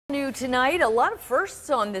New tonight, a lot of firsts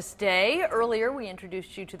on this day. Earlier, we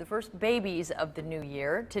introduced you to the first babies of the new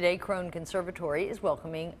year. Today, Krohn Conservatory is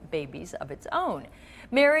welcoming babies of its own.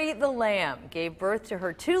 Mary the Lamb gave birth to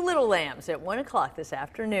her two little lambs at 1 o'clock this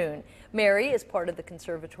afternoon. Mary is part of the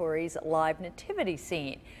conservatory's live nativity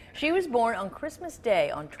scene. She was born on Christmas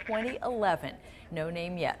Day on 2011. No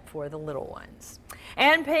name yet for the little ones.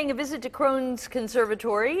 And paying a visit to Krohn's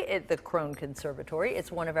Conservatory, the Krohn Conservatory.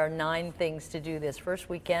 It's one of our 9 things to do this first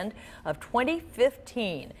weekend of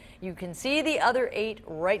 2015. You can see the other 8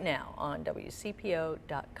 right now on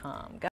WCPO.com.